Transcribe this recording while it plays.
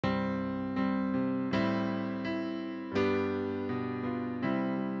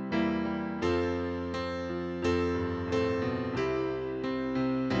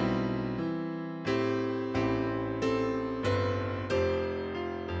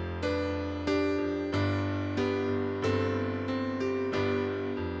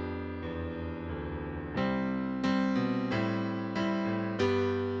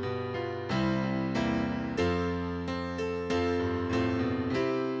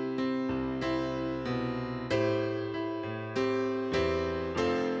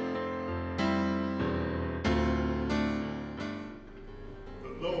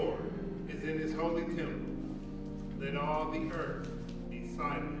all the earth be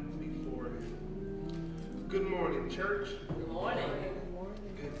silent before him. Good morning, church. Good morning.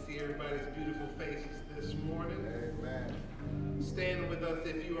 Good to see everybody's beautiful faces this morning. Amen. Stand with us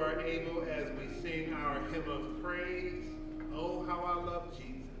if you are able as we sing our hymn of praise, Oh, How I Love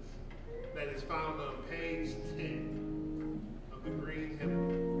Jesus. That is found on page 10 of the green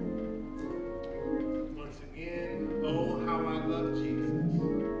hymn. Once again, Oh, How I Love Jesus.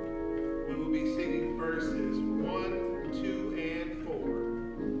 We will be singing verses 1, 2, and 4.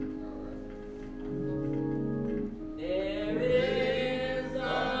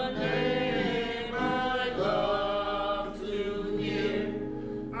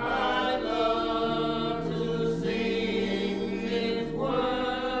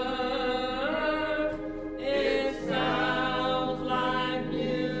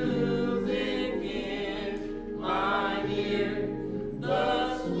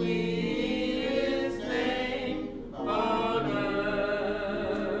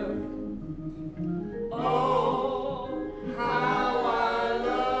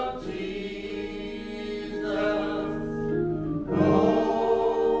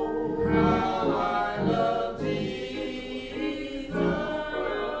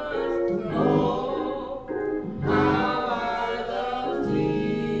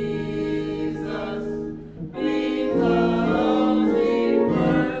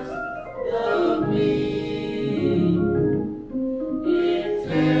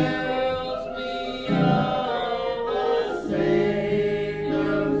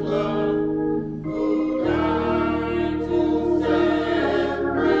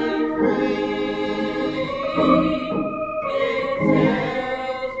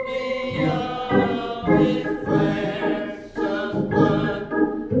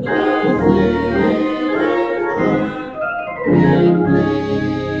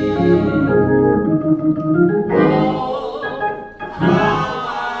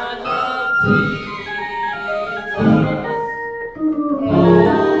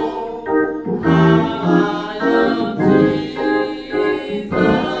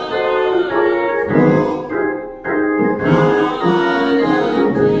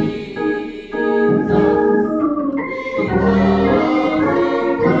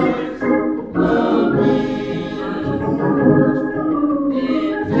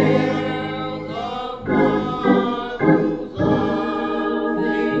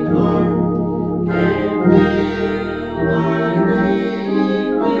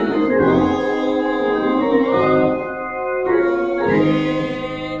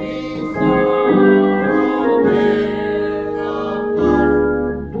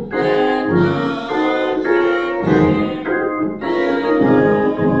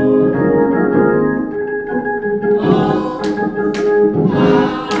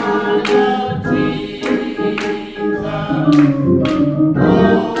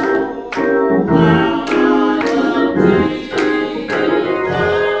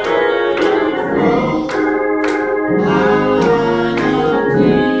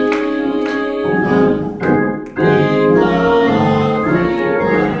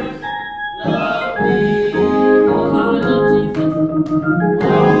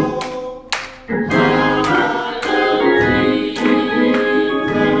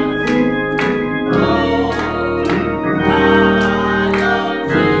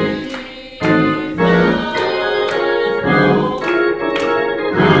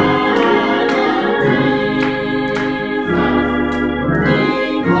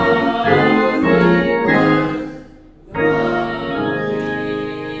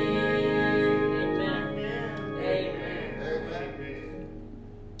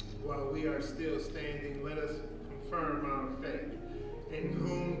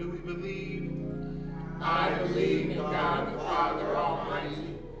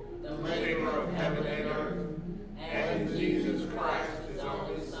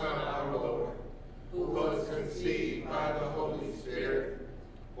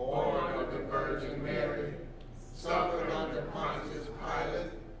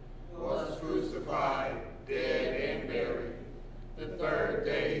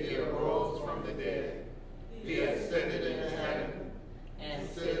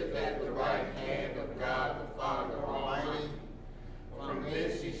 From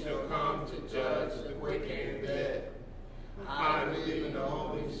this he shall come to judge the quick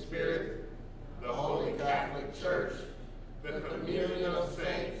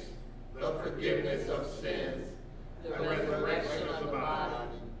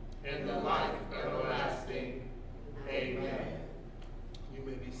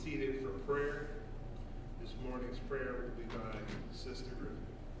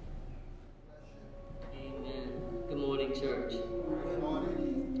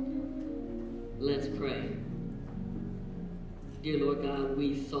Let's pray. Dear Lord God,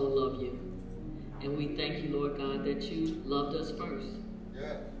 we so love you. And we thank you, Lord God, that you loved us first.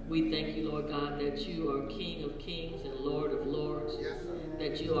 Yes. We thank you, Lord God, that you are King of kings and Lord of lords. Yes, sir.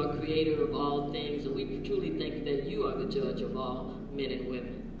 That you are creator of all things. And we truly thank you that you are the judge of all men and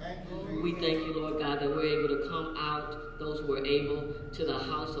women. Thank you. We thank you, Lord God, that we're able to come out, those who are able, to the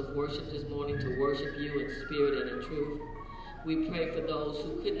house of worship this morning to worship you in spirit and in truth. We pray for those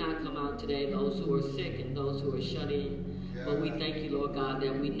who could not come out today, those who are sick and those who are shut in. Yeah. But we thank you, Lord God,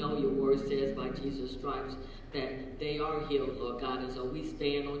 that we know your word says by Jesus' stripes that they are healed, Lord God. And so we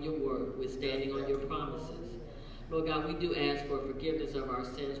stand on your word. We're standing on your promises. Lord God, we do ask for forgiveness of our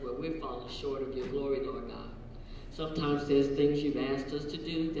sins where we've fallen short of your glory, Lord God. Sometimes there's things you've asked us to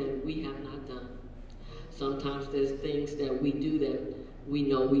do that we have not done. Sometimes there's things that we do that we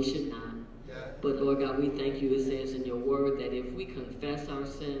know we should not. But Lord God, we thank you, it says in your word, that if we confess our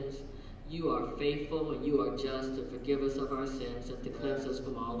sins, you are faithful and you are just to forgive us of our sins and to cleanse us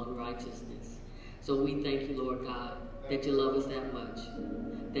from all unrighteousness. So we thank you, Lord God, that you love us that much,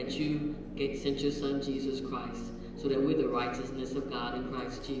 that you sent your son, Jesus Christ, so that we're the righteousness of God in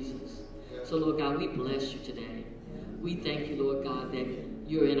Christ Jesus. So, Lord God, we bless you today. We thank you, Lord God, that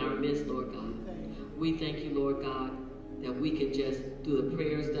you're in our midst, Lord God. We thank you, Lord God, that we can just, through the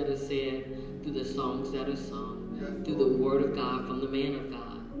prayers that are said, through the songs that are sung, through the word of God from the man of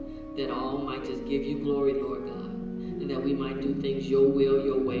God, that all might just give you glory, Lord God, and that we might do things your will,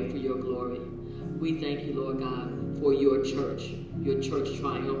 your way, for your glory. We thank you, Lord God, for your church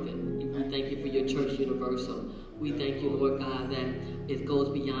triumphant. We thank you for your church universal. We thank you, Lord God, that it goes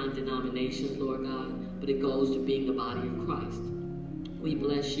beyond denominations, Lord God, but it goes to being the body of Christ. We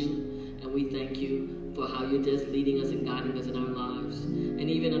bless you, and we thank you for how you're just leading us and guiding us in our lives. And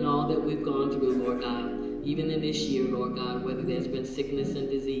even in all that we've gone through, Lord God, even in this year, Lord God, whether there's been sickness and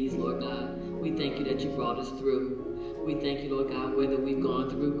disease, Lord God, we thank you that you brought us through. We thank you, Lord God, whether we've gone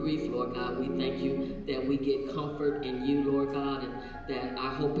through grief, Lord God, we thank you that we get comfort in you, Lord God, and that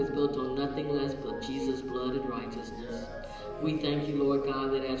our hope is built on nothing less but Jesus' blood and righteousness. We thank you, Lord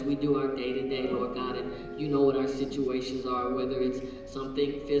God, that as we do our day-to-day, Lord God, and you know what our situations are, whether it's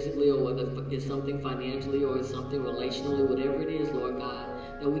something physically or whether it's something financially or it's something relationally, whatever it is, Lord God,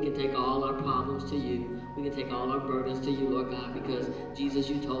 that we can take all our problems to you. We can take all our burdens to you, Lord God, because Jesus,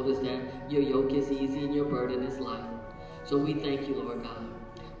 you told us that your yoke is easy and your burden is light. So we thank you, Lord God.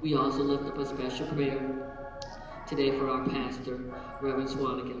 We also lift up a special prayer today for our pastor, Reverend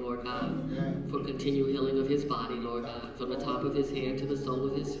Swanigan, Lord God, for continued healing of his body, Lord God, from the top of his head to the sole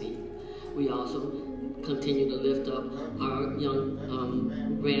of his feet. We also continue to lift up our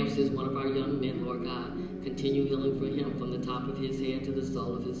young Ramses, one of our young men, Lord God. Continue healing for him from the top of his head to the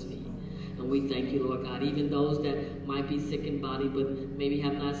sole of his feet. And we thank you, Lord God, even those that might be sick in body but maybe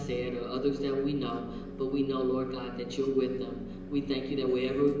have not said, or others that we know, but we know, Lord God, that you're with them. We thank you that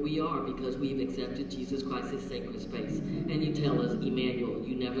wherever we are, because we've accepted Jesus Christ as sacred space. And you tell us, Emmanuel,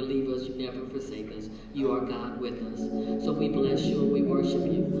 you never leave us, you never forsake us. You are God with us. So we bless you and we worship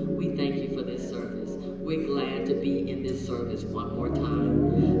you. We thank you for this service. We're glad to be in this service one more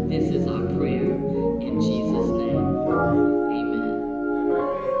time. This is our prayer in Jesus' name. Amen.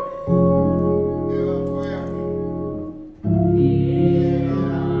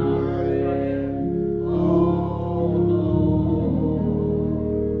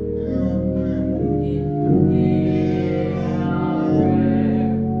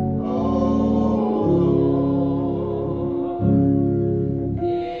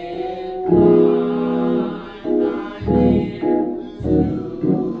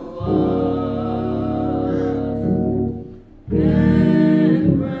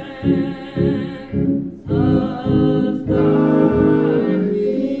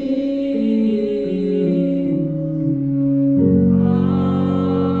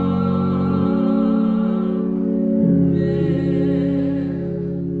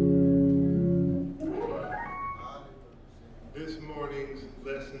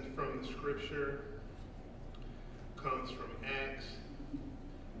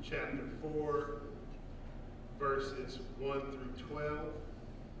 Verses 1 through 12.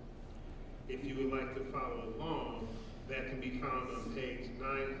 If you would like to follow along, that can be found on page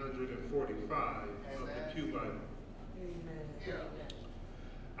 945 of the Pew Bible. Amen. Yeah.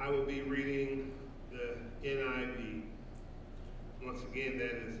 I will be reading the NIV. Once again,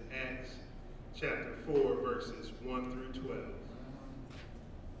 that is Acts chapter 4, verses 1 through 12.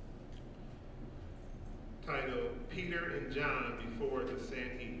 Titled, Peter and John Before the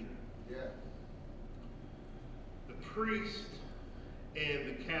Sanhedrin. Yeah. The priest and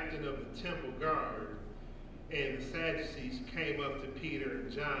the captain of the temple guard And the Sadducees came up to Peter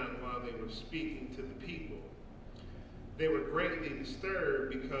and John while they were speaking to the people. They were greatly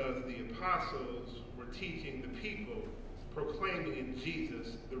disturbed because the apostles were teaching the people, proclaiming in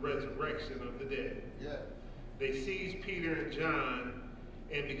Jesus the resurrection of the dead. Yeah. They seized Peter and John,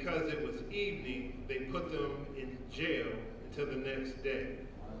 and because it was evening, they put them in jail until the next day.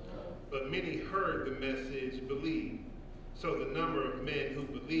 But many heard the message, believed. So the number of men who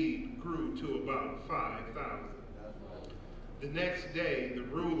believed grew to about 5,000. The next day, the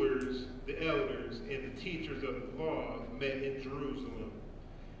rulers, the elders, and the teachers of the law met in Jerusalem.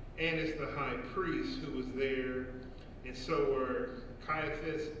 Annas the high priest, who was there, and so were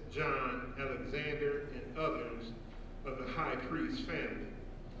Caiaphas, John, Alexander, and others of the high priest's family.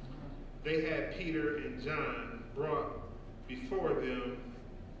 They had Peter and John brought before them,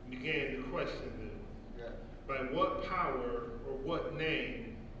 began to question them. Yeah. By what power or what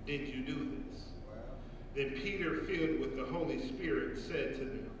name did you do this? Wow. Then Peter, filled with the Holy Spirit, said to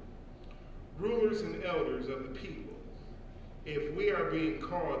them, rulers and elders of the people, if we are being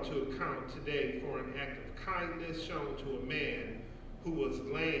called to account today for an act of kindness shown to a man who was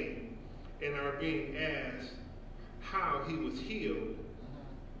lame, and are being asked how he was healed,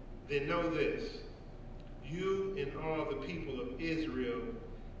 then know this, you and all the people of Israel,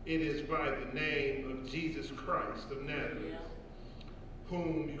 it is by the name of Jesus Christ of Nazareth,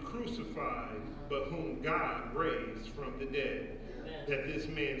 whom you crucified, but whom God raised from the dead, that this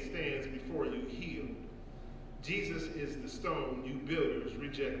man stands before you healed. Jesus is the stone you builders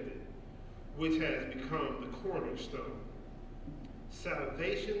rejected, which has become the cornerstone.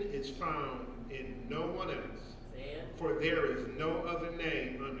 Salvation is found in no one else, for there is no other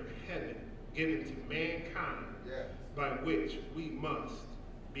name under heaven given to mankind by which we must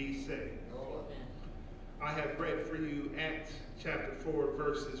be saved. I have read for you Acts chapter 4,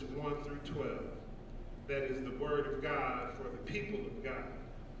 verses 1 through 12. That is the word of God for the people of God.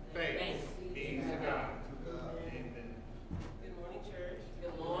 Thanks be to God. Amen. Good morning, church.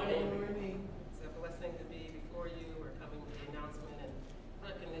 Good morning. Good morning. It's a blessing to be before you. We're coming with the announcement and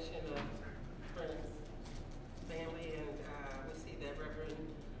recognition of friends, family, and we see that Reverend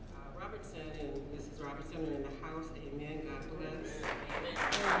Robertson and Mrs. Robertson are in the house. Amen. God bless. Amen.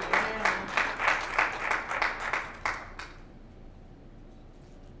 Amen.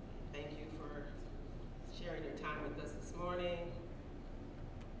 Thank you for sharing your time with us this morning.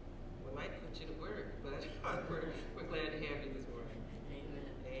 We might put you to work, but we're glad to have you this morning. Amen.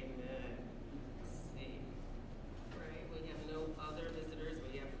 Amen. Let's see. Right, we have no other visitors.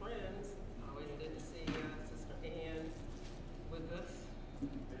 We have friends. Always good to see Sister Ann with us.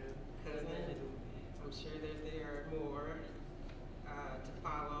 Cousin. I'm sure that there are more to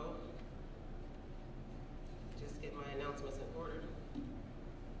follow. Just get my announcements in order.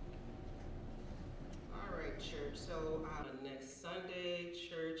 All right, church. So next Sunday,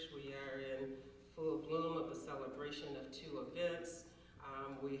 church, we are in full bloom of the celebration of 2 events.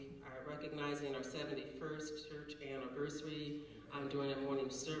 We are recognizing our 71st church anniversary during our morning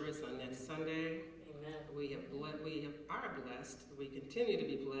service on next Sunday. Amen. We are blessed. We continue to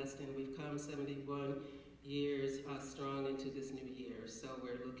be blessed, and we've come 71 years strong into this new year. So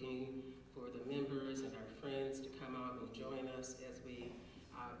we're looking for the members and our friends to come out and join us as we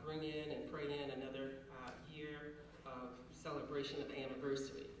bring in and pray in another year of celebration of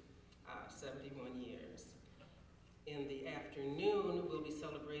anniversary, 71 years. In the afternoon, we'll be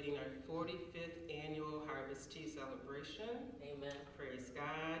celebrating our 45th annual Harvest Tea celebration. Amen. Praise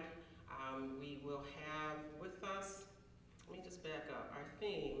God. We will have with us, let me just back up. Our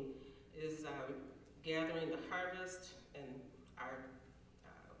theme is gathering the harvest, and our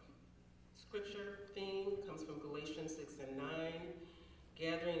scripture theme comes from Galatians 6 and 9.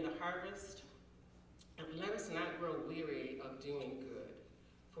 Gathering the harvest, and let us not grow weary of doing good,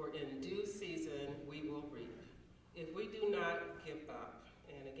 for in due season we will reap, if we do not give up.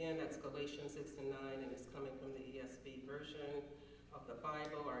 And again, that's Galatians 6 and 9, and it's coming from the ESV version of the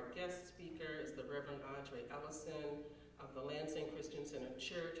Bible. Our guest speaker is the Reverend Andre Ellison of the Lansing Christian Center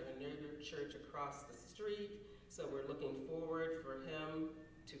Church, our neighbor church across the street. So we're looking forward for him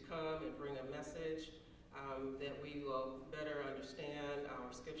to come and bring a message that we will better understand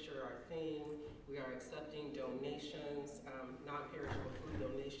our scripture, our theme. We are accepting donations, non-perishable food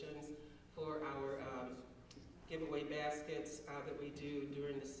donations for our giveaway baskets that we do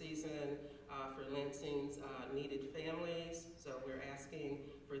during the season for Lansing's needed families. So we're asking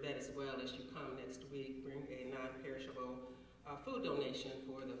for that as well as you come next week. Bring a non-perishable food donation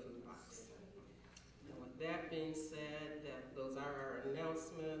for the food box. And with that being said, those are our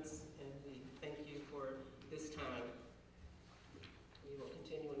announcements, and we thank you for this time. We will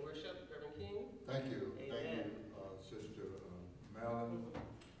continue in worship. Reverend King. Thank you. Amen. Thank you, Sister Marilyn.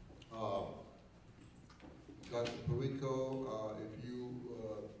 Dr. Perico, if you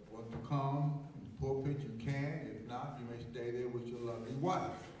want to come in the pulpit, you can. If not, you may stay there with your lovely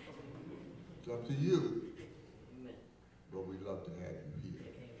wife. It's up to you. Amen. But we'd love to have you here.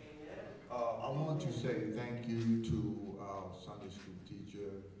 I want to say thank you to our Sunday school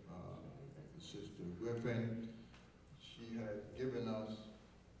teacher, Sister Griffin. She has given us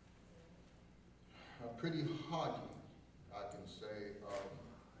a pretty hearty, I can say,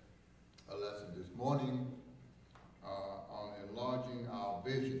 a lesson this morning on enlarging our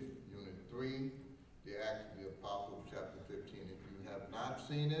vision, Unit 3, the Acts of the Apostles, chapter 15. If you have not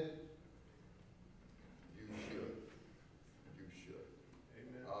seen it, you should. You should.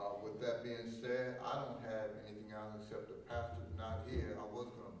 Amen. With that being said, I don't have anything else except the pastor's not here. I was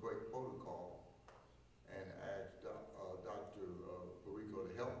going to break protocol and ask Dr. Perico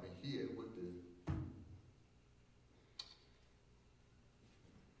to help me here with the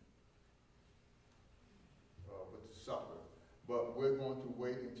supper. But we're going to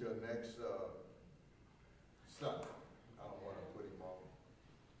wait until next Sunday. I don't want to put him out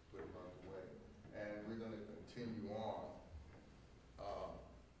the way. And we're going to continue on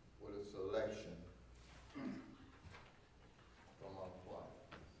with a selection from our choir.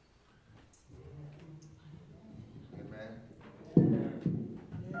 Amen.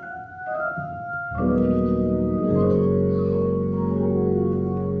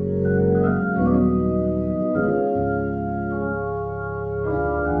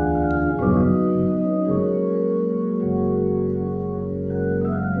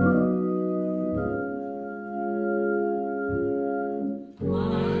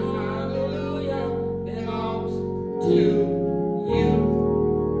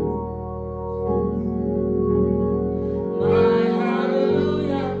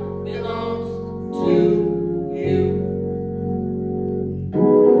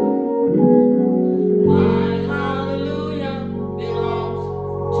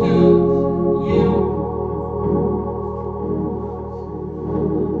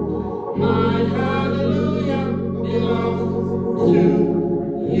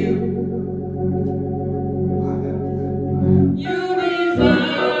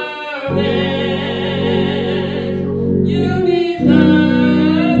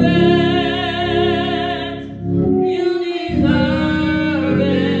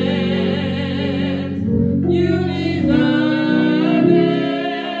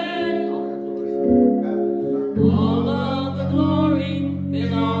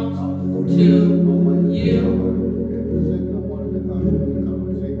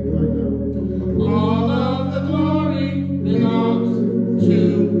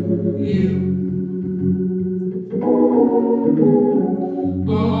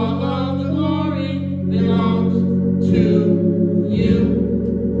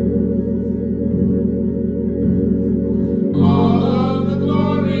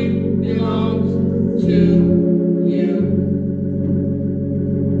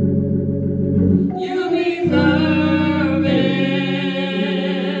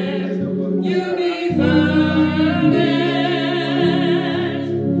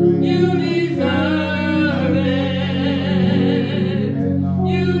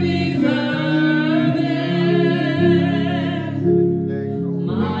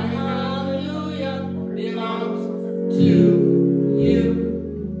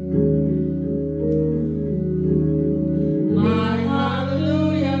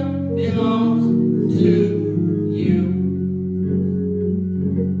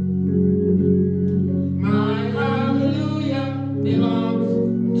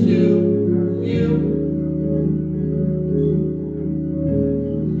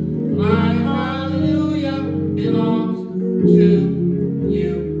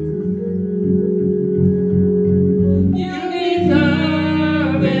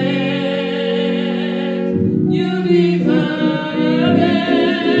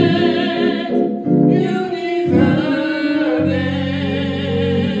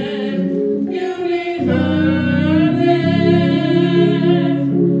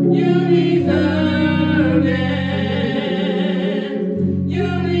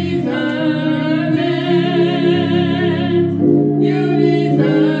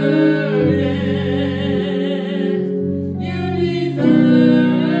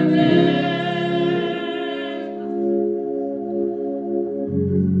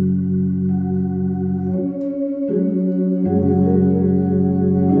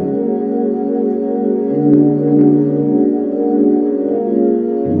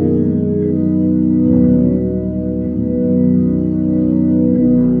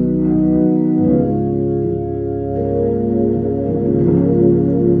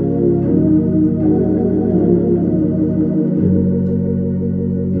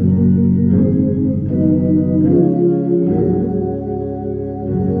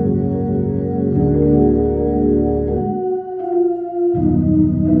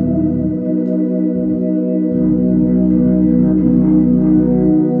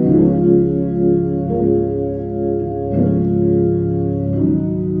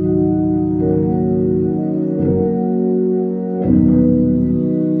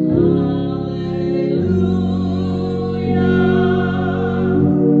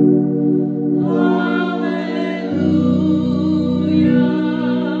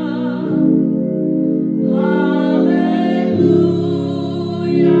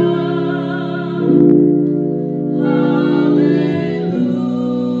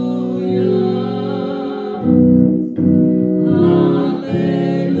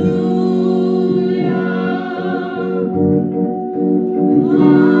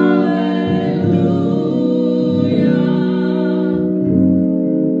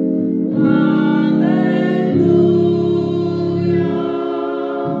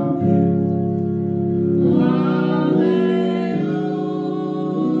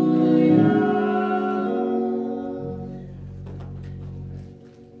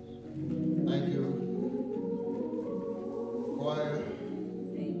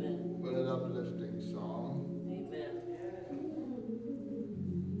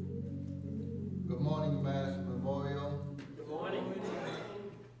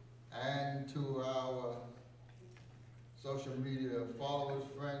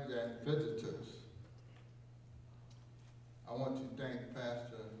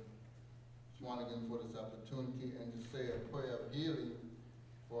 Pastor Swanigan for this opportunity and to say a prayer of healing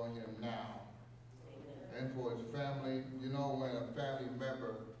for him now. Amen. And for his family. You know, when a family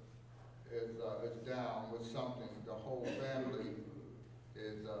member is down with something, the whole family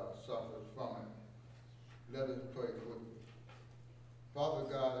suffers from it. Let us pray quickly. Father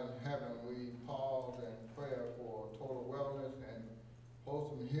God in heaven, we pause in prayer for total wellness and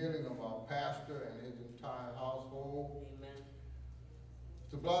wholesome healing of our pastor and his entire household. Amen.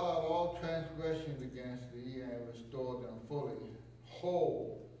 To blot out all transgressions against thee and restore them fully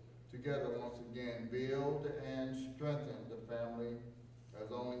whole. Together once again, build and strengthen the family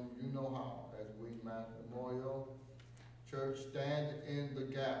as only you know how. As we, Mass Memorial Church, stand in the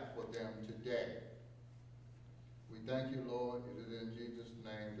gap for them today. We thank you, Lord. It is in Jesus'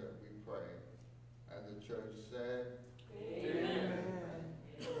 name that we pray. And the church said, Amen.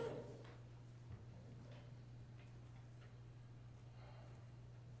 Amen.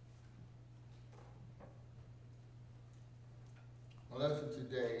 My lesson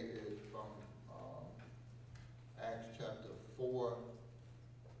today is from Acts chapter 4,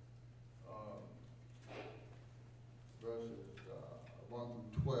 verses 1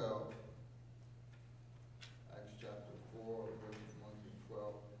 through 12. Acts chapter 4, verses 1 through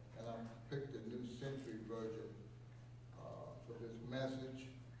 12. And I picked the New Century Version for this message.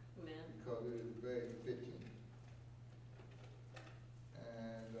 Amen. Because it is very fitting.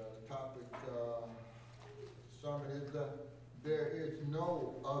 And the topic sermon is there is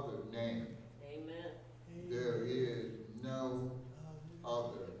no other name. Amen. There is no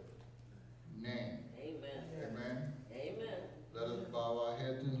other name. Amen. Amen. Amen. Let us bow our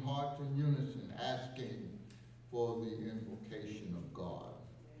heads and hearts in unison, asking for the invocation of God.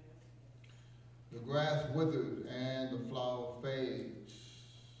 The grass withers and the flower fades,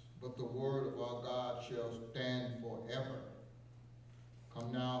 but the word of our God shall stand forever.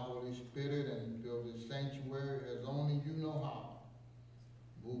 Come now, Holy Spirit, and fill this sanctuary as only you know how.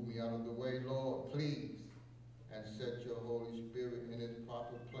 Move me out of the way, Lord, please, and set your Holy Spirit in its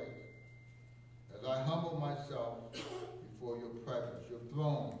proper place. As I humble myself before your presence, your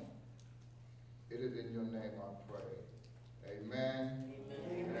throne, it is in your name I pray. Amen. Amen.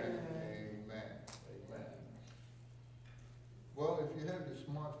 Amen. Amen. Amen. Well, if you have your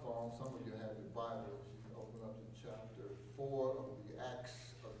smartphone, some of you have your Bibles, you can open up to chapter 4 of the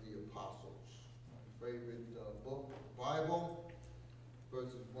Acts of the Apostles. My favorite book, Bible,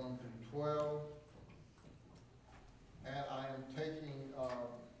 verses 1 through 12. And I am taking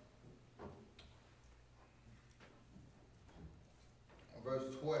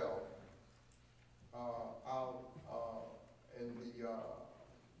verse 12 out in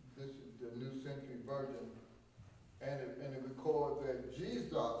this is the New Century Version, and it records that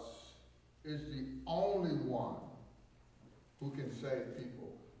Jesus is the only one who can save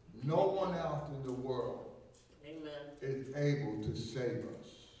people. No one else in the world Amen. is able to save us.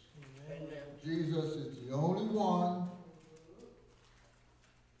 Amen. Jesus is the only one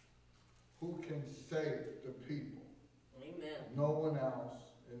who can save the people. Amen. No one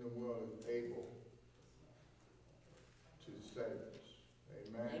else in the world is able to save us.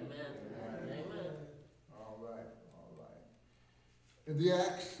 Amen. Amen. Amen. All right, all right. In the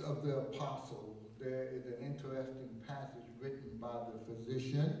Acts of the Apostles, there is an interesting passage written by the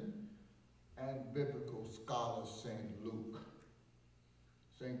physician and biblical scholar St. Luke.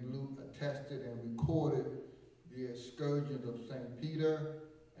 St. Luke attested and recorded the excursions of St. Peter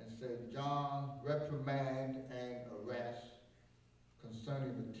and St. John, reprimand and arrest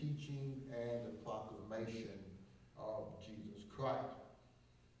concerning the teaching and the proclamation of Jesus Christ.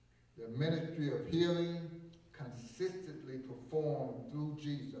 The ministry of healing consistently performed through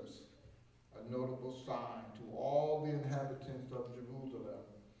Jesus, a notable sign to all the inhabitants of Jerusalem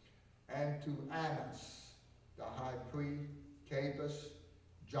and to Annas, the high priest, Caiaphas,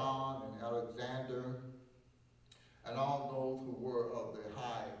 John, and Alexander, and all those who were of the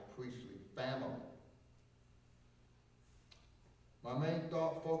high priestly family. My main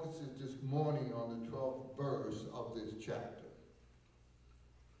thought focuses this morning on the 12th verse of this chapter.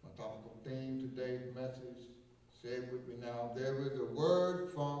 My topical theme, today's message, say it with me now, there is a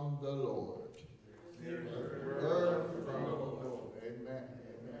word from the Lord. There is a word from the Lord. Amen.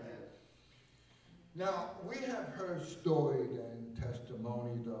 Amen. Now, we have heard stories and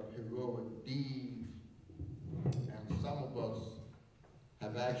testimonies of heroic deeds, and some of us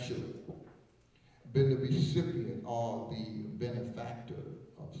have actually been the recipient or the benefactor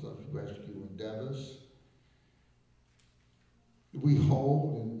of such rescue endeavors. We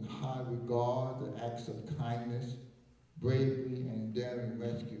hold in high regard the acts of kindness, bravery, and daring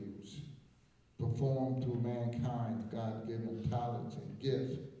rescues performed through mankind's God-given talents and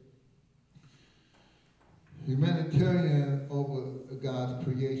gifts. Humanitarians over God's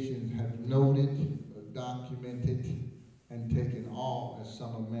creation have noted, documented, and taken awe as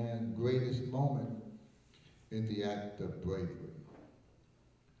some of man's greatest moments in the act of bravery.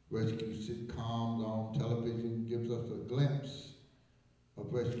 Rescue sitcoms on television gives us a glimpse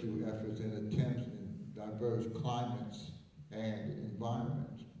of rescue efforts and attempts in diverse climates and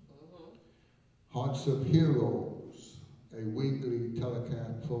environments. Hearts of Heroes, a weekly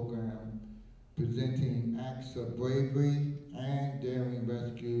telecast program presenting acts of bravery and daring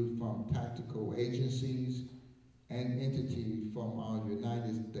rescue from tactical agencies and entities from our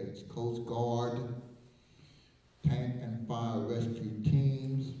United States Coast Guard, tank and fire rescue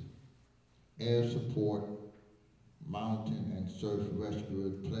teams, air support, mountain and surf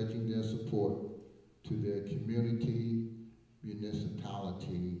rescuers pledging their support to their community,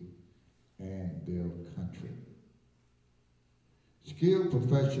 municipality, and their country. Skilled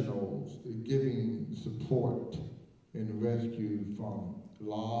professionals giving support in rescue from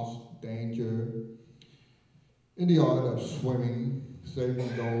loss, danger, in the art of swimming, saving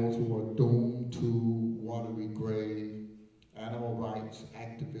those who are doomed to watery grave, animal rights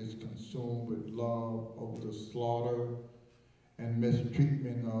activists consumed with love over the slaughter and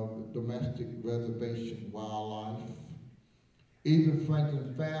mistreatment of domestic reservation wildlife, even friends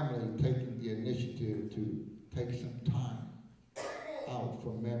and family taking the initiative to take some time out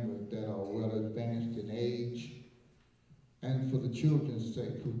for members that are well advanced in age, and for the children's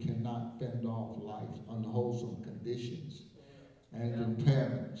sake who cannot fend off life's unwholesome conditions and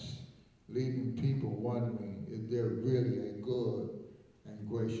impairments, leaving people wondering if there really a good and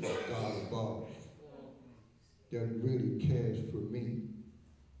gracious God above that really cares for me,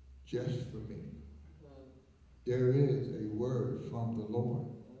 just for me. There is a word from the Lord.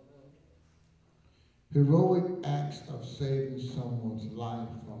 Heroic acts of saving someone's life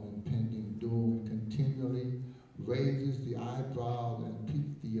from impending doom continually raises the eyebrows and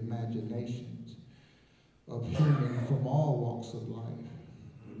piques the imaginations of humans from all walks of life,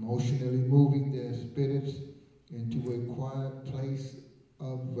 emotionally moving their spirits into a quiet place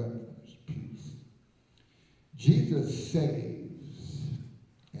of reverence, peace. Jesus saves,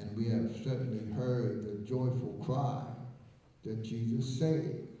 and we have certainly heard the joyful cry that Jesus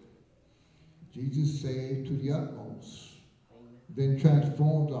saved. Jesus saved to the utmost, then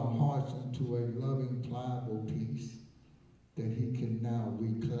transforms our hearts into a loving, pliable peace that he can now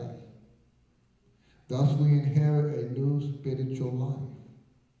reclaim. Thus we inherit a new spiritual life.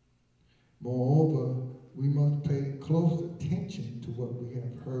 Moreover, we must pay close attention to what we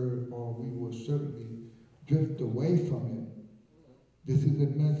have heard, or we will certainly drift away from it. This is a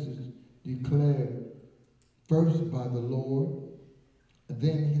message declared first by the Lord,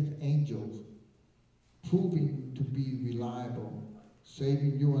 then his angels, proving to be reliable,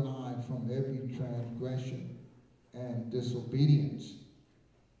 saving you and I from every transgression and disobedience.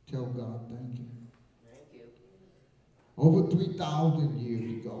 Tell God thank you. Thank you. Over 3,000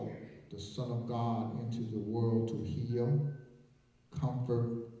 years ago, the Son of God entered the world to heal,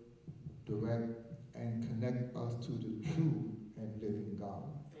 comfort, direct, and connect us to the true and living God.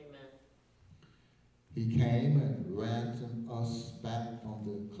 Amen. He came and ransomed us back from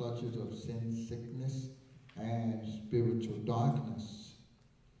the clutches of sin, sickness, and spiritual darkness.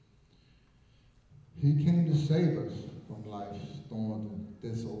 He came to save us from life's thorns and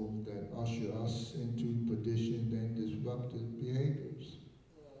thistles that usher us into perdition and disruptive behaviors.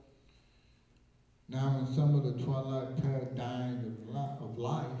 Now, in some of the twilight paradigms of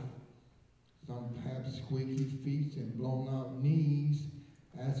life, some have squeaky feet and blown out knees,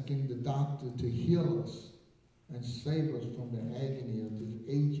 asking the doctor to heal us and save us from the agony of this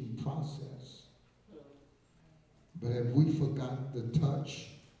aging process. But have we forgotten the touch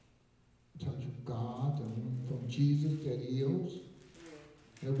of God and from Jesus that heals?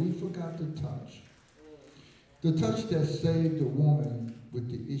 Have we forgot the touch? The touch that saved the woman with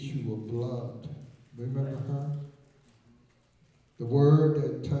the issue of blood. Remember her? The word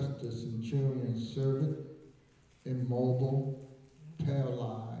that touched the centurion's servant, immobile,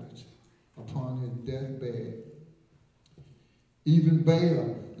 paralyzed, upon his deathbed. Even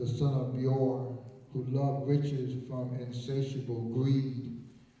Balaam, the son of Beor, who loved riches from insatiable greed,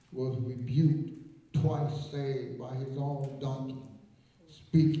 was rebuked, twice saved by his own donkey,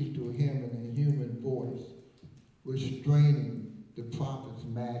 speaking to him in a human voice, restraining the prophet's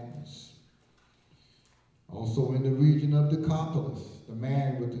madness. Also in the region of Decapolis, the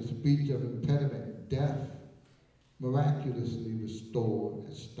man with the speech of impediment, deaf, miraculously restored,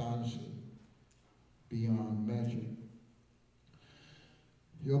 astonishing beyond measure.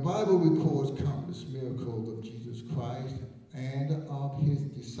 Your Bible records countless miracles of Jesus Christ and of his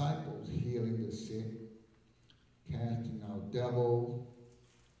disciples healing the sick, casting out devils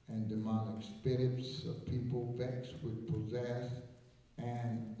and demonic spirits of people vexed with possessed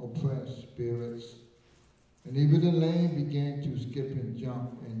and oppressed spirits. And even the lame began to skip and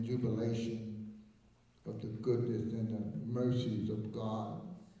jump in jubilation of the goodness and the mercies of God.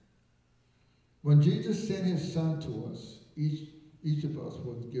 When Jesus sent his Son to us, each of us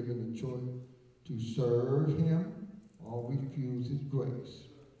was given the choice to serve him or refuse his grace.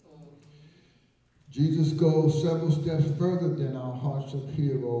 Jesus goes several steps further than our hearts of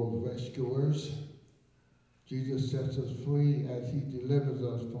heroes, rescuers. Jesus sets us free as he delivers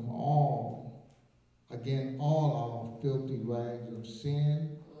us from all our filthy rags of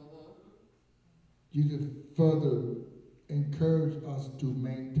sin. Jesus further encouraged us to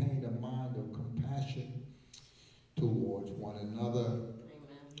maintain a mind of compassion towards one another.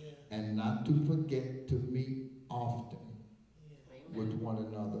 Amen. And not to forget to meet often with one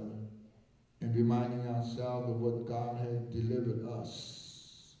another, and reminding ourselves of what God has delivered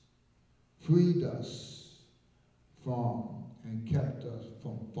us, freed us from, and kept us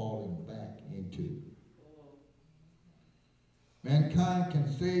from falling back into. Mankind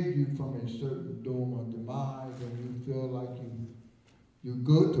can save you from a certain doom or demise, and you feel like you're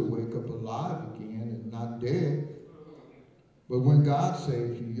good to wake up alive again and not dead. But when God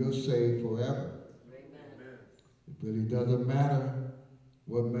saves you, you're saved forever. Amen. It really doesn't matter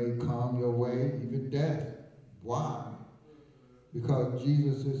what may come your way, even death. Why? Because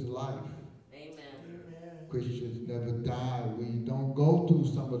Jesus is life. Amen. Christians never die. We don't go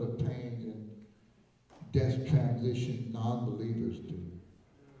through some of the pains and death transition non-believers do.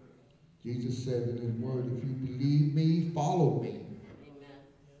 Jesus said in his word, if you believe me, follow me. Amen.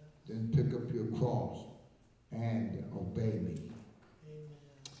 Then pick up your cross and obey me.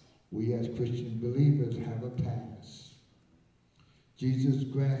 We as Christian believers have a past. Jesus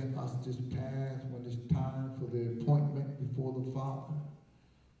grants us this past when it's time for the appointment before the Father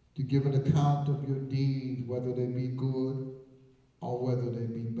to give an account of your deeds, whether they be good or whether they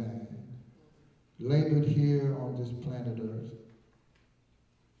be bad. Labored here on this planet Earth,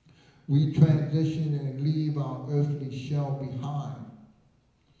 we transition and leave our earthly shell behind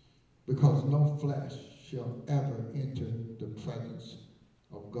because no flesh shall ever enter the presence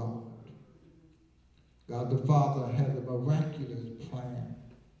of God. God the Father has a miraculous plan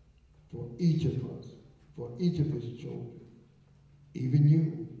for each of us, for each of his children, even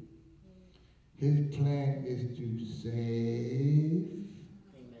you. His plan is to save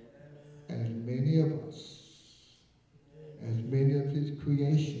as many of us, as many of his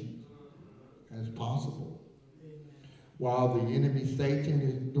creation as possible, while the enemy Satan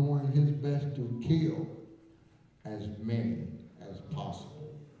is doing his best to kill as many as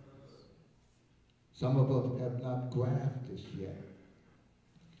possible. Some of us have not grasped this yet.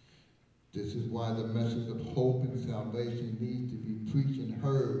 This is why the message of hope and salvation needs to be preached and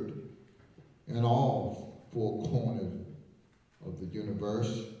heard in all four corners of the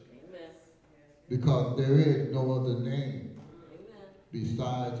universe. Amen. Because there is no other name Amen.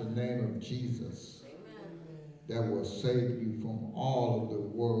 besides the name of Jesus Amen. that will save you from all of the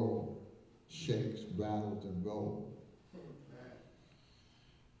world shakes, rattles, and rolls.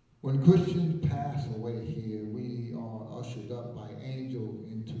 When Christians pass away here, we are ushered up by angels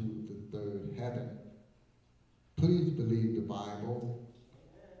into the third heaven. Please believe the Bible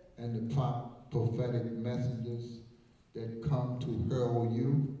and the prophetic messages that come to herald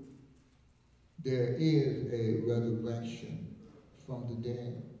you. There is a resurrection from the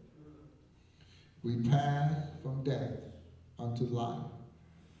dead. We pass from death unto life.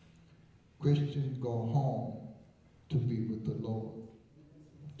 Christians go home to be with the Lord.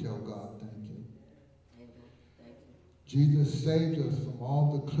 Tell God thank you. Amen. Thank you. Jesus saves us from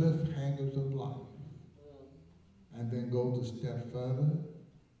all the cliffhangers of life. And then goes a step further.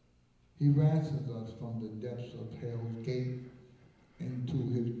 He ransoms us from the depths of hell's gate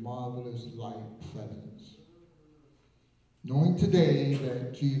into his marvelous light presence. Knowing today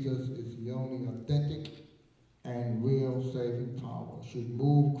that Jesus is the only authentic and real saving power should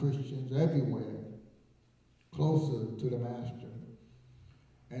move Christians everywhere closer to the Master,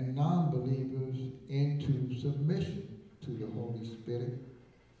 and non-believers into submission to the Holy Spirit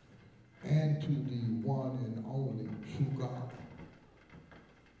and to the one and only true God.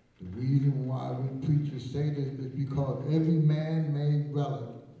 The reason why we preachers say this is because every man-made relic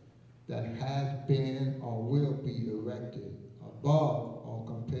that has been or will be erected above or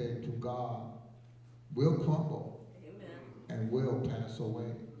compared to God will crumble. Amen. And will pass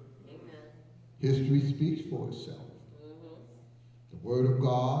away. Amen. History speaks for itself. The Word of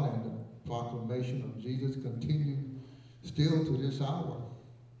God and the proclamation of Jesus continue still to this hour.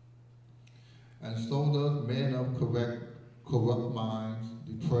 And so does men of corrupt minds,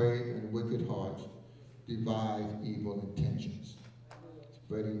 depraved and wicked hearts, devise evil intentions,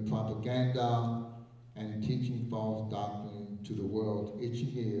 spreading propaganda and teaching false doctrine to the world's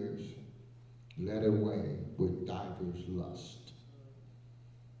itching ears, led away with divers lusts.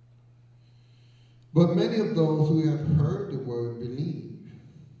 But many of those who have heard the word believe.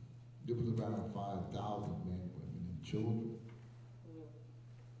 There was around 5,000 men, women, and children.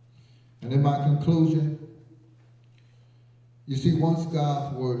 And in my conclusion, you see, once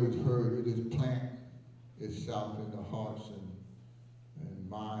God's word is heard, it is plant itself in the hearts and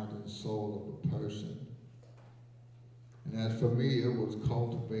mind and soul of the person. And as for me, it was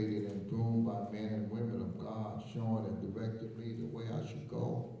cultivated and groomed by men and women of God, showing and directing me the way I should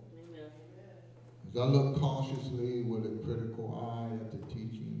go. Amen. As I look cautiously with a critical eye at the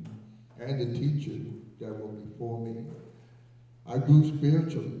teaching and the teacher that were before me, I grew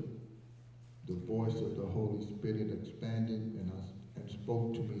spiritually. The voice of the Holy Spirit expanded and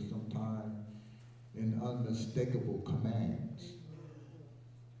spoke to me sometime in unmistakable commands.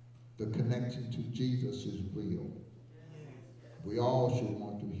 The connection to Jesus is real. We all should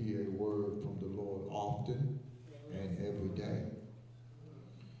want to hear a word from the Lord often and every day.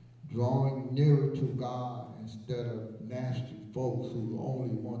 Drawing nearer to God instead of nasty folks who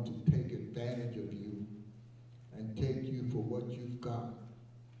only want to take advantage of you and take you for what you've got.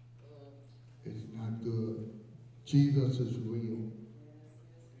 It's not good. Jesus is real.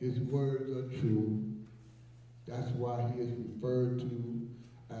 His words are true. That's why he is referred to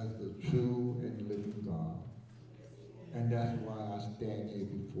as the true and living God. And that's why I stand here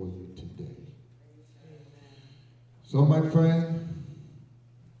before you today. So my friend,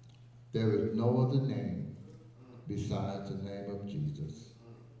 there is no other name besides the name of Jesus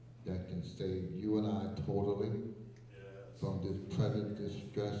that can save you and I totally from this present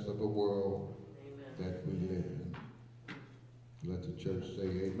distress of a world that we live in. Let the church say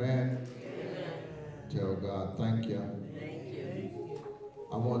amen. Amen. Tell God thank you. Thank you.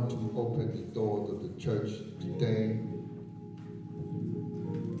 I want to open the doors of the church today.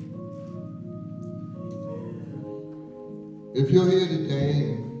 If you're here today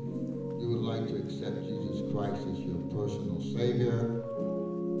and you would like to accept Jesus Christ as your personal Savior,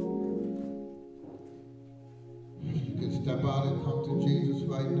 you can step out and come to Jesus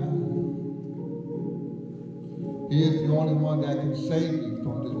right now. He is the only one that can save you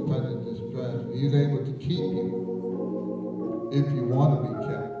from this present distress. He is able to keep you if you want to be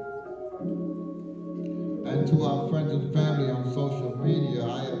kept. And to our friends and family on social media,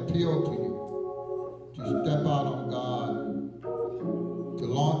 I appeal to you to step out on God, to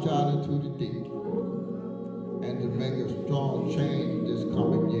launch out into the deep, and to make a strong change this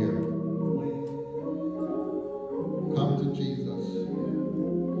coming year. Come to Jesus.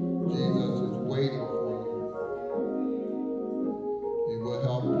 Jesus is waiting for you. He will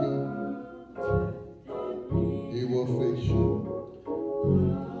help you. He will fix you.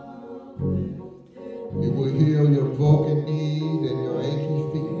 He will heal your broken knees and your achy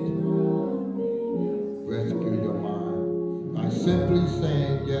feet. Rescue your mind by simply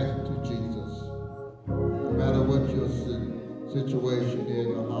saying yes to Jesus. No matter what your situation is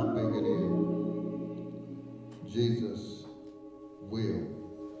or how big it is, Jesus will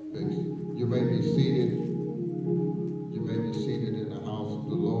fix it. You may be seated. You may be seated in the house of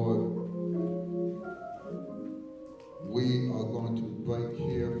the Lord. We are going to break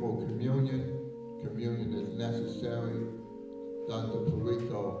here for communion. Communion is necessary. Dr.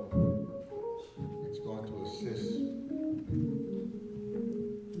 Perico is going to assist.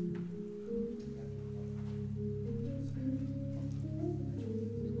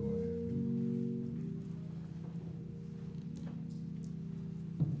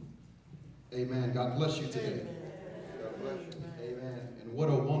 Amen. God bless you today. God bless you. Amen. And what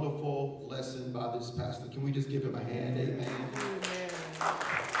a wonderful lesson by this pastor. Can we just give him a hand? Amen.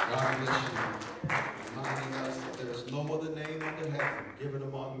 God bless you. Reminding us that there is no other name under heaven given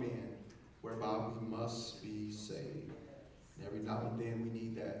among men whereby we must be saved. And every now and then we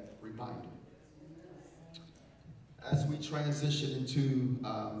need that reminder. As we transition into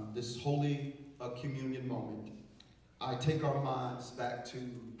this holy communion moment, I take our minds back to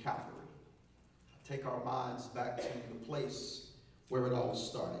Calvary. Take our minds back to the place where it all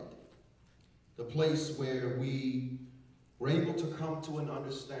started. The place where we were able to come to an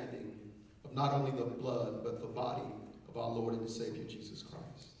understanding of not only the blood, but the body of our Lord and Savior, Jesus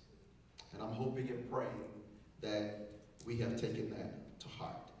Christ. And I'm hoping and praying that we have taken that to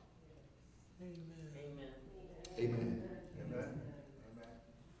heart. Amen. Amen. Amen.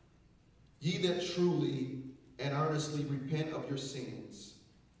 ye that truly and earnestly repent of your sins,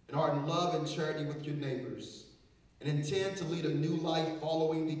 and are in love and charity with your neighbors, and intend to lead a new life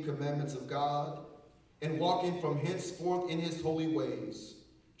following the commandments of God, and walking from henceforth in his holy ways,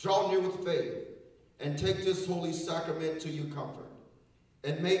 draw near with faith, and take this holy sacrament to your comfort,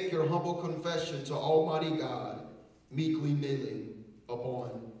 and make your humble confession to Almighty God, meekly kneeling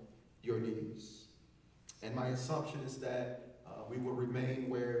upon your knees. And my assumption is that we will remain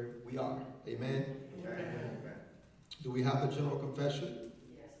where we are. Amen? Amen. Do we have the general confession?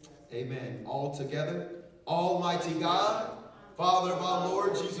 Yes. Amen. All together. Almighty God, Father of our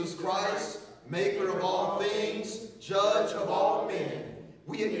Lord Jesus Christ, maker of all things, judge of all men,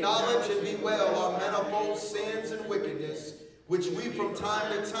 we acknowledge and bewail our manifold sins and wickedness, which we from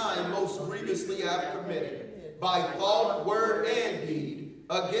time to time most grievously have committed, by thought, word, and deed,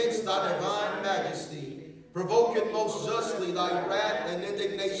 against thy divine majesty, provoking most justly thy wrath and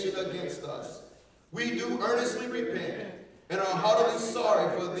indignation against us. We do earnestly repent, and are heartily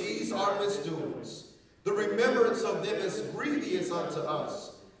sorry for these our misdoings. The remembrance of them is grievous unto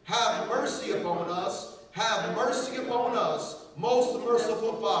us. Have mercy upon us, have mercy upon us, most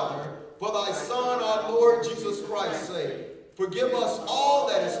merciful Father, for thy Son, our Lord Jesus Christ's sake. Forgive us all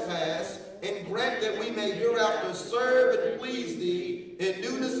that is past, and grant that we may hereafter serve and please thee in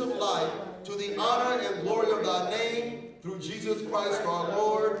newness of life, to the honor and glory of thy name, through Jesus Christ our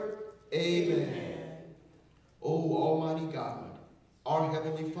Lord. Amen. O Almighty God, our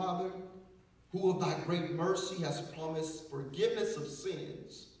Heavenly Father, who of thy great mercy has promised forgiveness of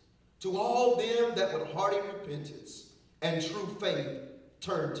sins to all them that with hearty repentance and true faith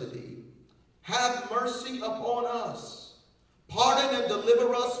turn to thee, have mercy upon us. Pardon and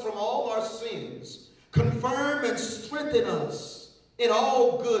deliver us from all our sins. Confirm and strengthen us in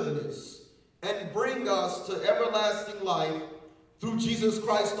all goodness, and bring us to everlasting life through Jesus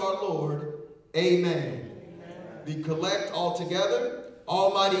Christ our Lord. Amen. We collect all together.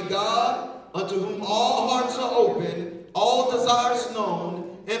 Almighty God, unto whom all hearts are open, all desires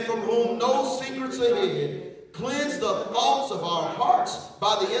known, and from whom no secrets are hid, cleanse the thoughts of our hearts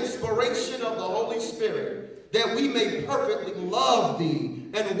by the inspiration of the Holy Spirit, that we may perfectly love thee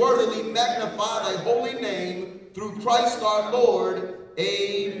and worthily magnify thy holy name, through Christ our Lord.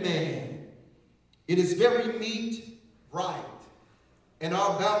 Amen. It is very meet, right, and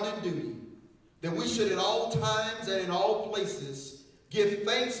our bounden duty that we should at all times and in all places give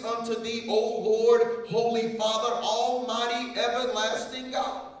thanks unto thee, O Lord, Holy Father, Almighty, everlasting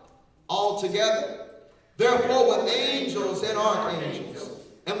God. All together, therefore with angels and archangels,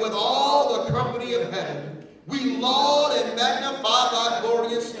 and with all the company of heaven, we laud and magnify thy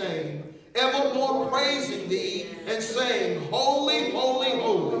glorious name, evermore praising thee and saying, Holy, holy,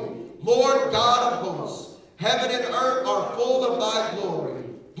 holy, Lord God of hosts, heaven and earth are full of thy glory.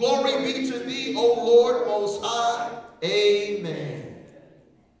 Glory be to thee, O Lord most high. Amen.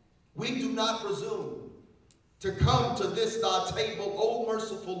 We do not presume to come to this thy table, O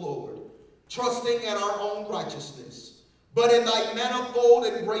merciful Lord, trusting in our own righteousness, but in thy manifold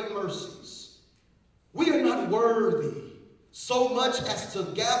and great mercies. We are not worthy so much as to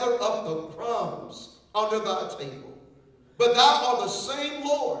gather up the crumbs under thy table, but thou art the same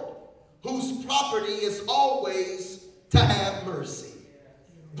Lord, whose property is always to have mercy.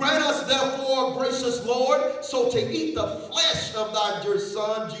 Grant us, therefore, gracious Lord, so to eat the flesh of thy dear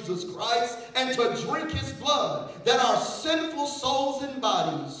Son, Jesus Christ, and to drink his blood, that our sinful souls and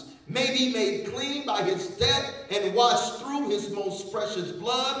bodies may be made clean by his death and washed through his most precious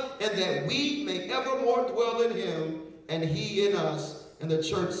blood, and that we may evermore dwell in him, and he in us. And the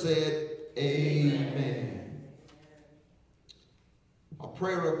church said, Amen. A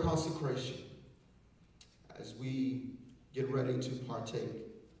prayer of consecration as we get ready to partake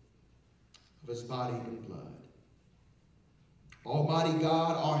of his body and blood. Almighty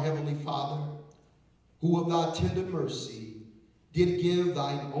God, our Heavenly Father, who of thy tender mercy did give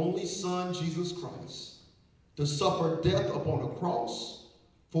thine only Son, Jesus Christ, to suffer death upon a cross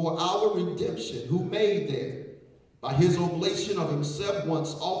for our redemption, who made there, by his oblation of himself,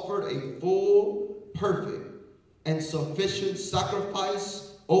 once offered a full, perfect, and sufficient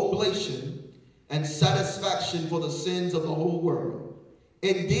sacrifice, oblation, and satisfaction for the sins of the whole world,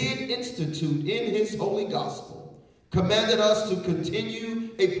 and did institute in his holy gospel, commanded us to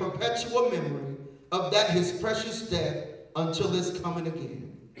continue a perpetual memory of that his precious death until his coming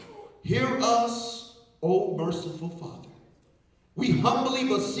again. Hear us, O merciful Father. We humbly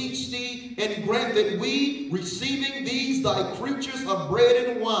beseech thee, and grant that we, receiving these thy creatures of bread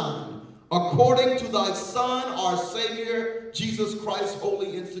and wine, according to thy Son, our Savior, Jesus Christ's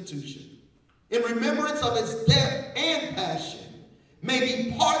holy institution, in remembrance of his death and passion, may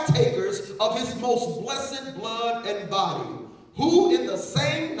be partakers of his most blessed blood and body, who in the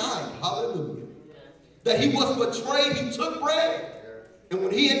same night, hallelujah, that he was betrayed, he took bread. And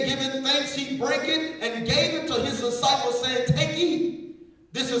when he had given thanks, he brake it and gave it to his disciples, saying, take, eat.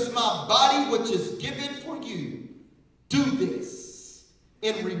 This is my body, which is given for you. Do this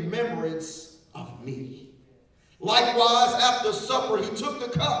in remembrance of me. Likewise, after supper, he took the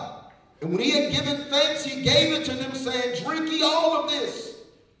cup. And when he had given thanks, he gave it to them, saying, drink ye all of this,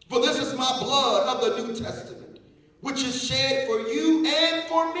 for this is my blood of the New Testament, which is shed for you and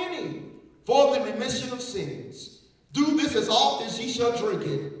for many, for the remission of sins. Do this as often as ye shall drink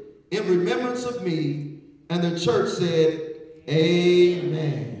it, in remembrance of me. And the church said,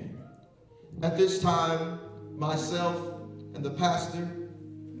 amen. At this time, myself and the pastor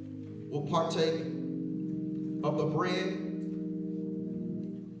will partake of the bread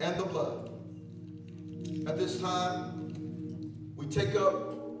and the blood. At this time, we take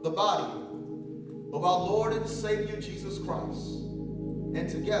up the body of our Lord and Savior Jesus Christ, and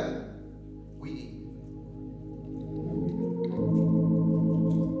together we eat.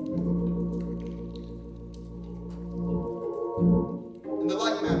 In the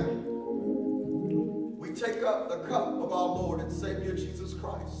like manner, we take up the cup of our Lord and Savior Jesus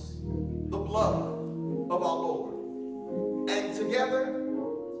Christ, the blood of our Lord, and together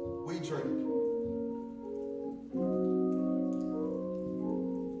we drink.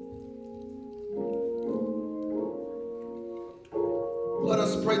 Let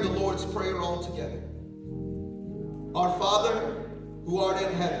us pray the Lord's Prayer all together. Our Father, who art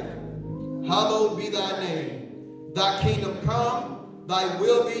in heaven, hallowed be thy name. Thy kingdom come, thy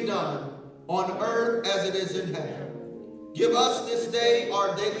will be done, on earth as it is in heaven. Give us this day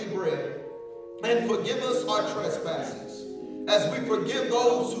our daily bread, and forgive us our trespasses, as we forgive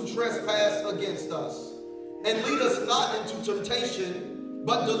those who trespass against us. And lead us not into temptation,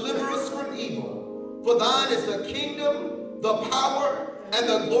 but deliver us from evil. For thine is the kingdom, the power, and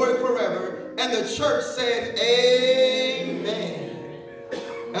the glory forever. And the church said, amen.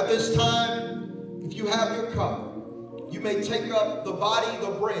 At this time, if you have your cup, you may take up the body,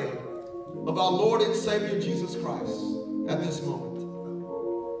 the bread of our Lord and Savior Jesus Christ at this moment.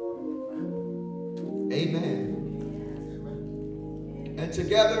 Amen. And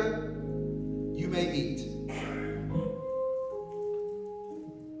together you may eat.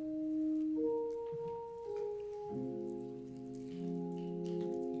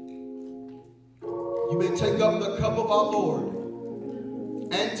 You may take up the cup of our Lord,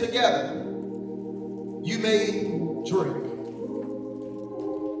 and together you may drink.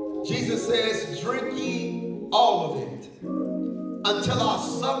 Jesus says, drink ye all of it, until I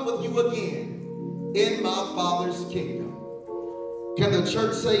sup with you again in my Father's kingdom. Can the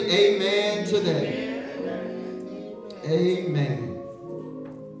church say amen today? Amen.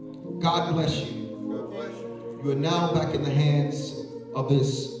 God bless you. God bless you. You are now back in the hands of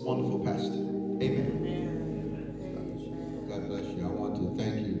this wonderful pastor. Amen. God bless you. I want to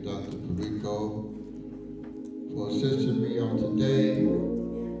thank you, Dr. Perico, for assisting me on today.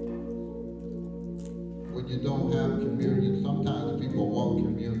 When you don't have communion, sometimes people want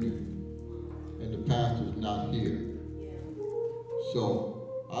communion and the pastor's not here. So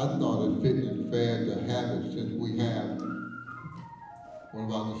I thought it fitting and fair to have it, since we have one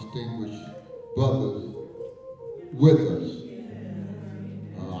of our distinguished brothers with us.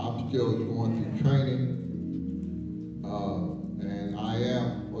 I'm still going through training, and I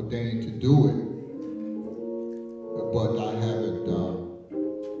am ordained to do it, but I haven't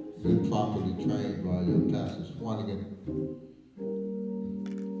been properly trained by Pastor Swanigan.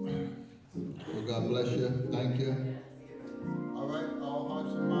 So God bless you. Thank you. All right, all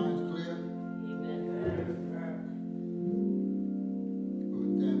hearts and minds clear? We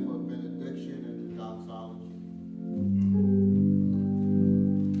would stand for benediction and the doxology.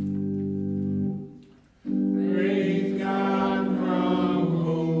 Praise God, from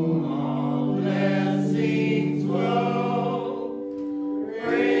whom all blessings flow.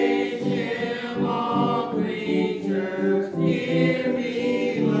 Praise Him, all creatures here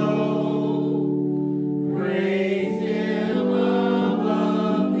below. Praise Him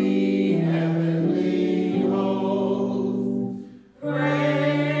above the heavenly host.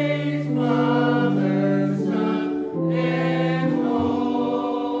 Praise Father, Son, and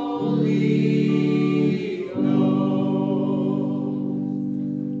Holy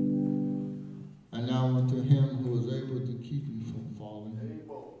And now unto Him who is able to keep you from falling,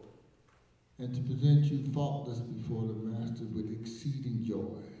 and to present you faultless before the Master with exceeding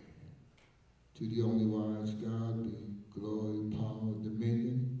joy. To the only wise God be glory, power,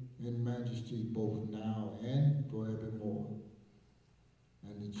 dominion, and majesty, both now and forevermore.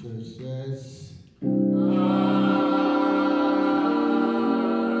 And the church says,